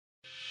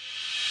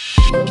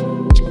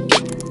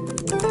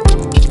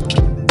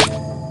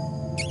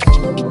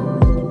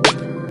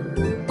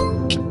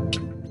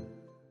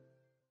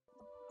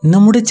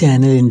നമ്മുടെ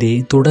ചാനലിന്റെ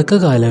തുടക്ക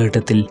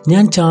കാലഘട്ടത്തിൽ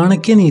ഞാൻ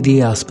ചാണക്യ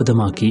നീതിയെ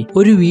ആസ്പദമാക്കി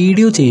ഒരു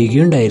വീഡിയോ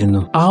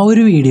ചെയ്യുകയുണ്ടായിരുന്നു. ആ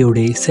ഒരു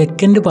വീഡിയോയുടെ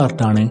സെക്കൻഡ്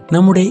പാർട്ടാണ്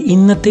നമ്മുടെ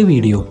ഇന്നത്തെ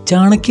വീഡിയോ.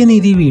 ചാണക്യ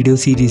നീതി വീഡിയോ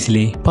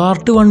സീരീസിലെ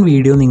പാർട്ട് 1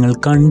 വീഡിയോ നിങ്ങൾ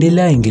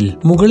കണ്ടില്ല എങ്കിൽ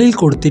മുകളിൽ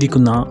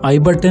കൊടുത്തിരിക്കുന്ന ഐ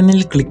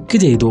ബട്ടണിൽ ക്ലിക്ക്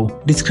ചെയ്തോ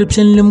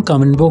ഡിസ്ക്രിപ്ഷനിലും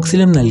കമന്റ്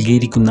ബോക്സിലും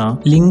നൽകിയിരിക്കുന്ന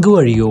ലിങ്ക്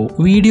വഴിയോ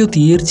വീഡിയോ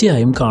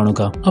തീർച്ചയായും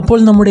കാണുക. അപ്പോൾ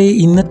നമ്മുടെ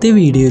ഇന്നത്തെ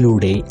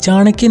വീഡിയോയിലൂടെ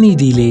ചാണക്യ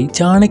നീതിയിലെ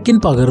ചാണക്യൻ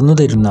പകർന്നു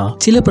തരുന്ന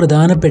ചില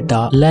പ്രധാനപ്പെട്ട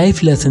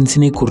ലൈഫ്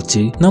ലെസൺസിനെ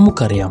കുറിച്ച്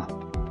നമുക്കറിയാം.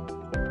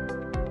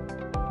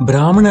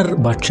 ബ്രാഹ്മണർ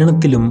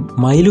ഭക്ഷണത്തിലും,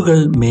 മയിലുകൾ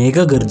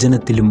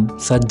മേഘഗർജനത്തിലും,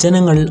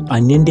 സജ്ജനങ്ങൾ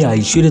അന്യന്റെ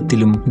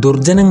ഐശ്വര്യത്തിലും,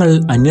 ദുർജനങ്ങൾ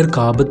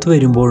അന്യർക്ക് ആപത്ത്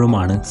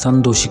വരുമ്പോഴുമാണ്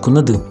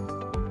സന്തോഷിക്കുന്നത്.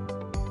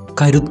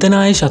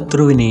 കരുത്തനായ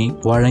ശത്രുവിനെ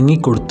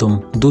വഴങ്ങിക്കൊടുത്തും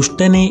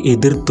ദുഷ്ടനെ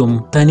എതിർത്തും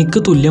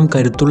തനിക്ക് തുല്യം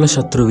കരുത്തുള്ള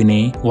ശത്രുവിനെ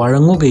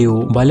വഴങ്ങുകയോ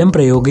ബലം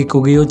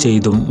പ്രയോഗിക്കുകയോ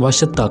ചെയ്തും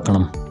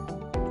വശത്താക്കണം.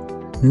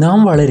 നാം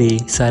വളരെ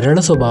സരള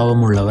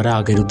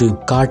സ്വഭാവമുള്ളവരാകരുത്.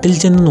 കാട്ടിൽ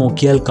ചെന്ന്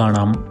നോക്കിയാൽ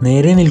കാണാം,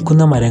 നേരെ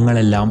നിൽക്കുന്ന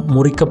മരങ്ങളെല്ലാം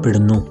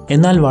മുറിക്കപ്പെടുന്നു,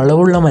 എന്നാൽ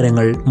വളവുള്ള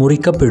മരങ്ങൾ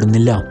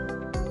മുറിക്കപ്പെടുന്നില്ല.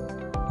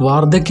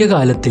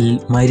 വാർദ്ധക്യകാലത്തിൽ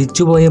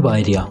മരിച്ചുപോയ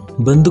ഭാര്യ,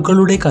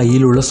 ബന്ധുക്കളുടെ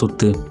കയ്യിലുള്ള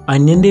സ്വത്ത്,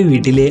 അന്യന്റെ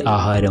വീട്ടിലെ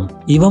ആഹാരം,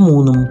 ഇവ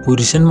മൂന്നും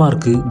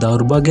പുരുഷന്മാർക്ക്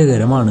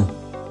ദൗർഭാഗ്യകരമാണ്.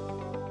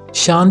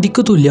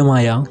 ശാന്തിക്കു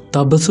തുല്യമായ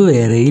തപസ്സു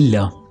വേറെയില്ല.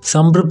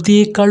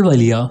 സംതൃപ്തിയേക്കാൾ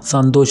വലിയ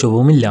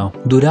സന്തോഷവുമില്ല.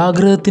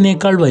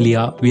 ദുരാഗ്രഹത്തിനേക്കാൾ വലിയ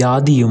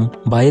വ്യാധിയും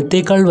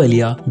ഭയത്തേക്കാൾ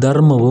വലിയ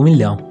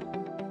ധർമ്മവുമില്ല.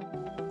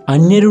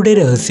 അന്യരുടെ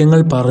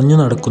രഹസ്യങ്ങൾ പറഞ്ഞു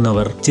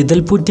നടക്കുന്നവർ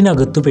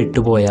ചിതൽപുറ്റിനകത്തു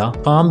പെട്ടുപോയ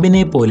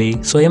പാമ്പിനെ പോലെ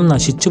സ്വയം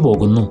നശിച്ചു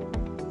പോകുന്നു.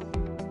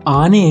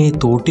 ആനയെ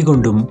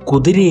തോട്ടികൊണ്ടും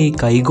കുതിരയെ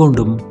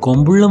കൈകൊണ്ടും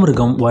കൊമ്പുള്ള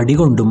മൃഗം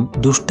വടികൊണ്ടും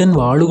ദുഷ്ടൻ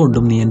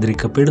വാളുകൊണ്ടും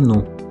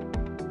നിയന്ത്രിക്കപ്പെടുന്നു.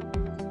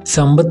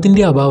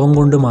 സമ്പത്തിന്റെ അഭാവം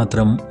കൊണ്ട്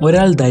മാത്രം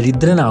ഒരാൾ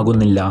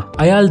ദരിദ്രനാകുന്നില്ല.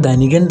 അയാൾ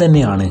ധനികൻ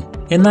തന്നെയാണ്.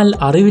 എന്നാൽ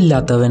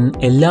അറിവില്ലാത്തവൻ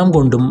എല്ലാം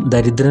കൊണ്ടും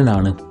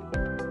ദരിദ്രനാണ്.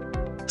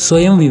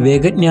 സ്വയം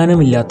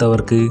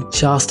വിവേകജ്ഞാനമില്ലാത്തവർക്ക്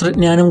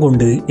ശാസ്ത്രജ്ഞാനം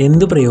കൊണ്ട്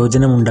എന്ത്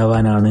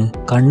പ്രയോജനമുണ്ടാവാനാണ്?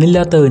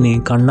 കണ്ണില്ലാത്തവന്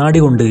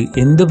കണ്ണാടി കൊണ്ട്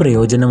എന്ത്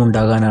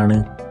പ്രയോജനമുണ്ടാകാനാണ്?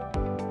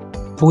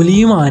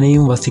 പുലിയും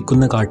ആനയും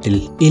വസിക്കുന്ന കാട്ടിൽ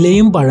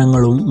ഇലയും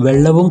പഴങ്ങളും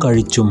വെള്ളവും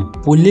കഴിച്ചും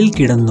പുല്ലിൽ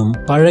കിടന്നും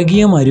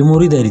പഴകിയ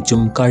മരുമുറി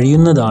ധരിച്ചും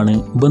കഴിയുന്നതാണ്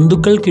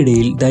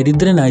ബന്ധുക്കൾക്കിടയിൽ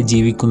ദരിദ്രനായി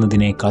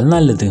ജീവിക്കുന്നതിനേക്കാൾ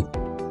നല്ലത്.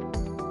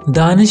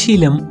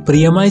 ദാനശീലം,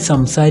 പ്രിയമായി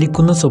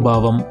സംസാരിക്കുന്ന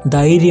സ്വഭാവം,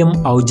 ധൈര്യം,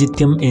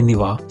 ഔചിത്യം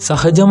എന്നിവ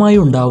സഹജമായി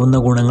ഉണ്ടാവുന്ന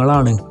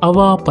ഗുണങ്ങളാണ്.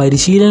 അവ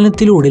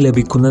പരിശീലനത്തിലൂടെ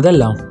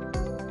ലഭിക്കുന്നതല്ല.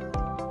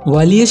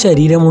 വലിയ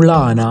ശരീരമുള്ള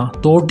ആന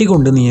തോട്ടി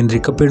കൊണ്ട്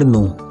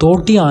നിയന്ത്രിക്കപ്പെടുന്നു.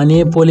 തോട്ടി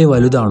ആനയെപ്പോലെ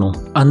വലുതാണോ?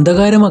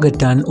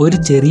 അന്ധകാരമകറ്റാൻ ഒരു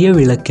ചെറിയ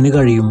വിളക്കിന്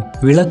കഴിയും.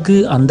 വിളക്ക്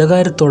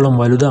അന്ധകാരത്തോളം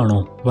വലുതാണോ?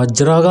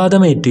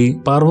 വജ്രാഘാതമേറ്റ്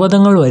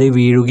പർവ്വതങ്ങൾ വരെ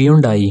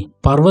വീഴുകയുണ്ടായി.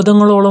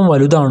 പർവ്വതങ്ങളോളം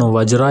വലുതാണോ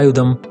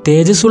വജ്രായുധം?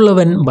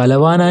 തേജസ്സുള്ളവൻ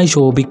ബലവാനായി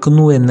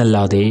ശോഭിക്കുന്നു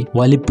എന്നല്ലാതെ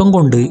വലിപ്പം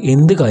കൊണ്ട്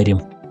എന്ത്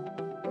കാര്യം?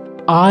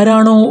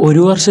 ആരാണോ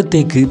ഒരു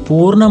വർഷത്തേക്ക്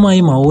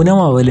പൂർണ്ണമായി മൗനം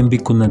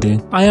അവലംബിക്കുന്നത്,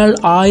 അയാൾ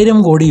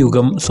 1000 കോടി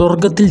യുഗം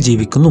സ്വർഗത്തിൽ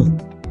ജീവിക്കുന്നു.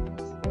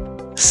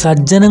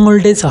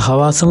 സജ്ജനങ്ങളുടെ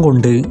സഹവാസം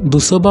കൊണ്ട്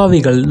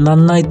ദുസ്വഭാവികൾ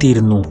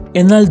നന്നായിത്തീരുന്നു.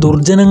 എന്നാൽ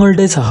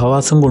ദുർജനങ്ങളുടെ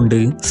സഹവാസം കൊണ്ട്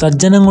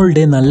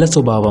സജ്ജനങ്ങളുടെ നല്ല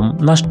സ്വഭാവം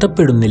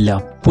നഷ്ടപ്പെടുന്നില്ല.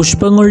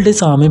 പുഷ്പങ്ങളുടെ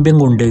സാമീപ്യം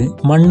കൊണ്ട്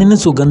മണ്ണിന്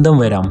സുഗന്ധം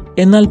വരാം,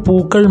 എന്നാൽ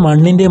പൂക്കൾ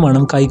മണ്ണിന്റെ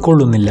മണം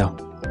കൈക്കൊള്ളുന്നില്ല.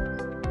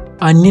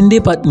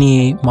 അന്യന്റെ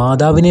പത്നിയെ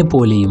മാതാവിനെ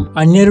പോലെയും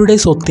അന്യരുടെ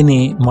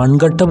സ്വത്തിനെ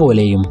മൺകട്ട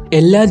പോലെയും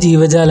എല്ലാ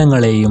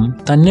ജീവജാലങ്ങളെയും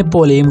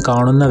തന്നെപ്പോലെയും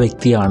കാണുന്ന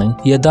വ്യക്തിയാണ്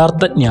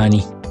യഥാർത്ഥ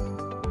ജ്ഞാനി.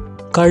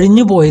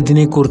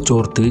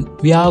 കഴിഞ്ഞുപോയതിനെക്കുറിച്ചോർത്ത്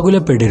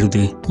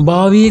വ്യാകുലപ്പെടരുത്.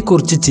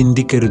 ഭാവിയെക്കുറിച്ച്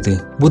ചിന്തിക്കരുത്.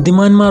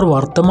 ബുദ്ധിമാന്മാർ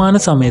വർത്തമാന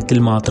സമയത്തിൽ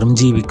മാത്രം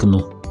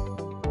ജീവിക്കുന്നു.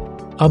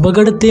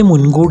 അപകടത്തെ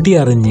മുൻകൂട്ടി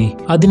അറിഞ്ഞ്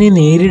അതിനെ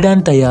നേരിടാൻ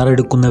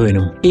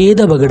തയ്യാറെടുക്കുന്നവനും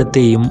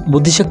ഏതപകടത്തെയും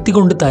ബുദ്ധിശക്തി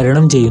കൊണ്ട്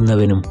തരണം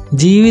ചെയ്യുന്നവനും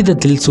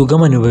ജീവിതത്തിൽ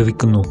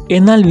സുഖമനുഭവിക്കുന്നു.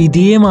 എന്നാൽ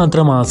വിധിയെ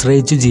മാത്രം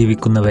ആശ്രയിച്ചു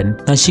ജീവിക്കുന്നവൻ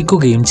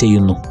നശിക്കുകയും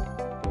ചെയ്യുന്നു.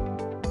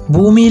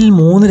 ഭൂമിയിൽ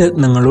 3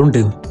 രത്നങ്ങളുണ്ട്: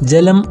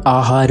 ജലം,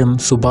 ആഹാരം,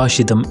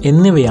 സുഭാഷിതം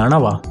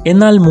എന്നിവയാണവ.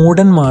 എന്നാൽ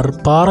മൂഢന്മാർ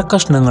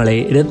പാറക്കഷ്ണങ്ങളെ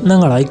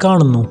രത്നങ്ങളായി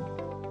കാണുന്നു.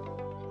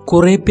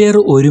 കുറെ പേർ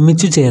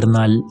ഒരുമിച്ചു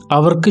ചേർന്നാൽ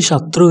അവർക്ക്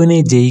ശത്രുവിനെ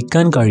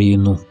ജയിക്കാൻ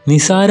കഴിയുന്നു.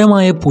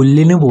 നിസാരമായ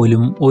പുല്ലിനു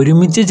പോലും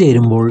ഒരുമിച്ച്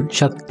ചേരുമ്പോൾ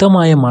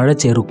ശക്തമായ മഴ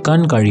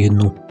ചെറുക്കാൻ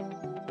കഴിയുന്നു.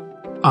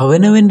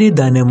 അവനവന്റെ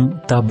ധനം,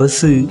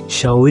 തപസ്,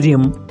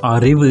 ശൗര്യം,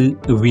 അറിവ്,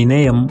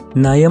 വിനയം,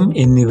 നയം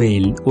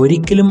എന്നിവയിൽ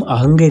ഒരിക്കലും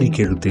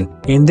അഹങ്കരിക്കരുത്.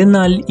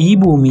 എന്തെന്നാൽ ഈ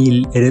ഭൂമിയിൽ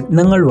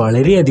രത്നങ്ങൾ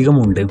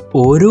വളരെയധികമുണ്ട്.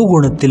 ഓരോ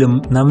ഗുണത്തിലും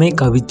നമ്മെ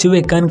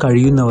കവിച്ചുവെക്കാൻ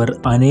കഴിയുന്നവർ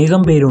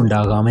അനേകം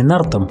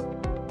പേരുണ്ടാകാമെന്നർത്ഥം.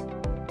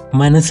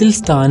 മനസ്സിൽ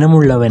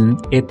സ്ഥാനമുള്ളവൻ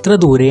എത്ര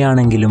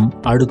ദൂരെയാണെങ്കിലും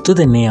അടുത്തു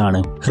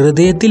തന്നെയാണ്.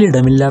 ഹൃദയത്തിൽ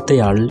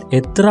ഇടമില്ലാത്തയാൾ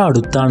എത്ര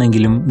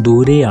അടുത്താണെങ്കിലും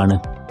ദൂരെയാണ്.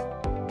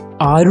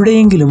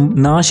 ആരുടെയെങ്കിലും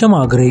നാശം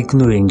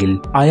ആഗ്രഹിക്കുന്നുവെങ്കിൽ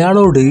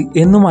അയാളോട്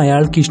എന്നും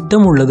അയാൾക്ക്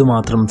ഇഷ്ടമുള്ളത്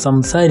മാത്രം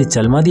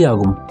സംസാരിച്ചാൽ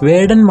മതിയാകും.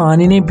 വേടൻ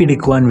മാനിനെ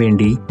പിടിക്കുവാൻ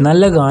വേണ്ടി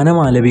നല്ല ഗാനം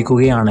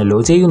ആലപിക്കുകയാണല്ലോ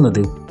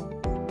ചെയ്യുന്നത്.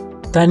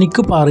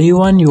 തനിക്ക്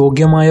പറയുവാൻ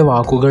യോഗ്യമായ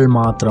വാക്കുകൾ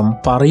മാത്രം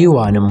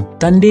പറയുവാനും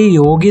തൻ്റെ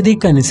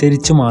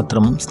യോഗ്യതയ്ക്കനുസരിച്ച്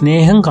മാത്രം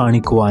സ്നേഹം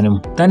കാണിക്കുവാനും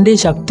തൻ്റെ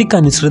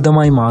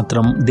ശക്തിക്കനുസൃതമായി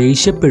മാത്രം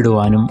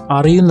ദേഷ്യപ്പെടുവാനും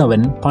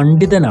അറിയുന്നവൻ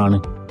പണ്ഡിതനാണ്.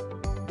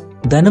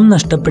 ധനം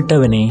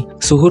നഷ്ടപ്പെട്ടവനെ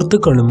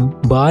സുഹൃത്തുക്കളും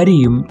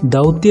ഭാര്യയും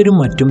ദൗത്യരും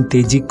മറ്റും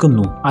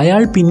ത്യജിക്കുന്നു.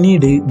 അയാൾ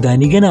പിന്നീട്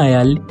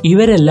ധനികനായാൽ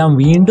ഇവരെല്ലാം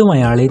വീണ്ടും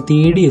അയാളെ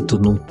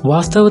തേടിയെത്തുന്നു.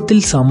 വാസ്തവത്തിൽ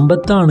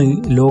സമ്പത്താണ്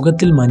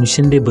ലോകത്തിൽ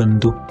മനുഷ്യന്റെ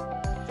ബന്ധു.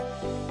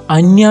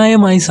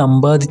 അന്യായമായി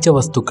സമ്പാദിച്ച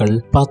വസ്തുക്കൾ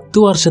 10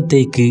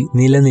 വർഷത്തേക്ക്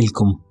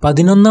നിലനിൽക്കും.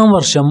 11ാം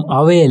വർഷം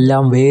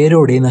അവയെല്ലാം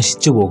വേരോടെ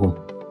നശിച്ചുപോകും.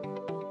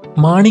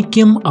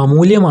 മാണിക്യം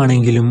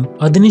അമൂല്യമാണെങ്കിലും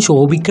അതിന്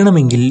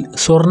ശോഭിക്കണമെങ്കിൽ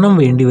സ്വർണം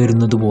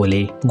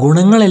വേണ്ടിവരുന്നതുപോലെ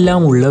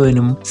ഗുണങ്ങളെല്ലാം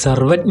ഉള്ളവനും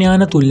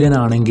സർവജ്ഞാന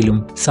തുല്യനാണെങ്കിലും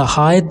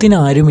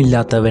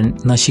സഹായത്തിനാരുമില്ലാത്തവൻ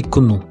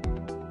നശിക്കുന്നു.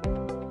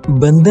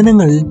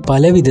 ബന്ധനങ്ങൾ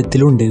പല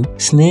വിധത്തിലുണ്ട്.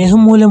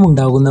 സ്നേഹം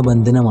മൂലമുണ്ടാകുന്ന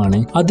ബന്ധനമാണ്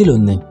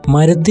അതിലൊന്ന്.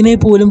 മരത്തിനെ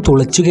പോലും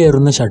തുളച്ചു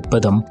കയറുന്ന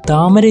ഷഡ്പദം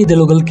താമര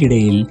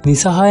ഇതളുകൾക്കിടയിൽ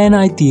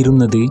നിസ്സഹായനായി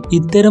തീരുന്നത്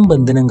ഇത്തരം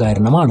ബന്ധനം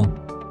കാരണമാണ്.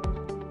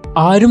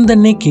 ആരും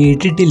തന്നെ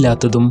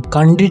കേട്ടിട്ടില്ലാത്തതും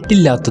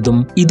കണ്ടിട്ടില്ലാത്തതും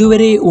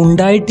ഇതുവരെ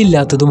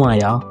ഉണ്ടായിട്ടില്ലാത്തതുമായ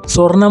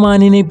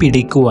സ്വർണമാനിനെ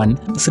പിടിക്കുവാൻ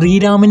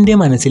ശ്രീരാമന്റെ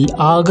മനസ്സിൽ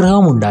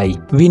ആഗ്രഹമുണ്ടായി.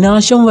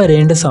 വിനാശം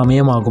വരേണ്ട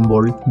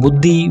സമയമാകുമ്പോൾ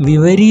ബുദ്ധി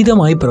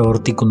വിപരീതമായി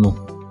പ്രവർത്തിക്കുന്നു.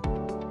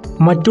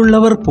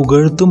 മറ്റുള്ളവർ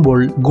പുകഴ്ത്തുമ്പോൾ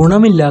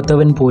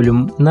ഗുണമില്ലാത്തവൻ പോലും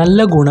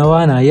നല്ല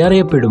ഗുണവാനായി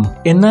അറിയപ്പെടും.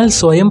 എന്നാൽ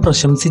സ്വയം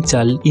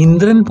പ്രശംസിച്ചാൽ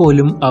ഇന്ദ്രൻ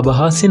പോലും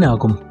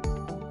അപഹാസ്യനാകും.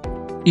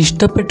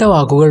 ഇഷ്ടപ്പെട്ട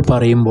വാക്കുകൾ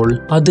പറയുമ്പോൾ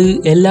അത്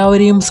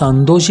എല്ലാവരെയും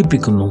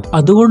സന്തോഷിപ്പിക്കുന്നു.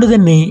 അതുകൊണ്ട്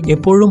തന്നെ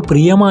എപ്പോഴും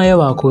പ്രിയമായ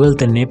വാക്കുകൾ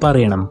തന്നെ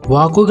പറയണം.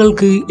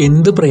 വാക്കുകൾക്ക്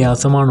എന്ത്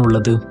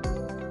പ്രയാസമാണുള്ളത്?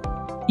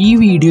 ഈ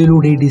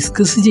വീഡിയോയിലൂടെ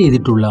ഡിസ്കസ്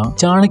ചെയ്തിട്ടുള്ള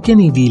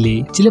ചാണക്യനീതിയിലെ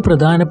ചില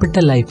പ്രധാനപ്പെട്ട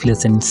ലൈഫ്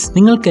ലെസൺസ്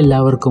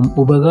നിങ്ങൾക്കെല്ലാവർക്കും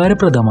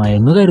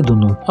ഉപകാരപ്രദമായെന്ന്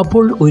കരുതുന്നു.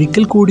 അപ്പോൾ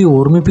ഒരിക്കൽ കൂടി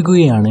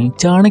ഓർമ്മിപ്പിക്കുകയാണ്,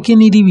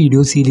 ചാണക്യനീതി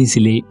വീഡിയോ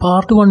സീരീസിലെ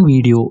പാർട്ട് 1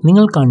 വീഡിയോ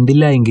നിങ്ങൾ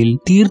കണ്ടില്ല എങ്കിൽ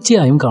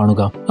തീർച്ചയായും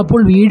കാണുക.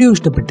 അപ്പോൾ വീഡിയോ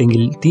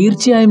ഇഷ്ടപ്പെട്ടെങ്കിൽ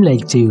തീർച്ചയായും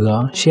ലൈക്ക് ചെയ്യുക,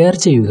 ഷെയർ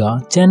ചെയ്യുക,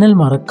 ചാനൽ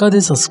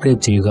മറക്കാതെ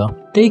സബ്സ്ക്രൈബ് ചെയ്യുക.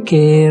 Take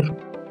care.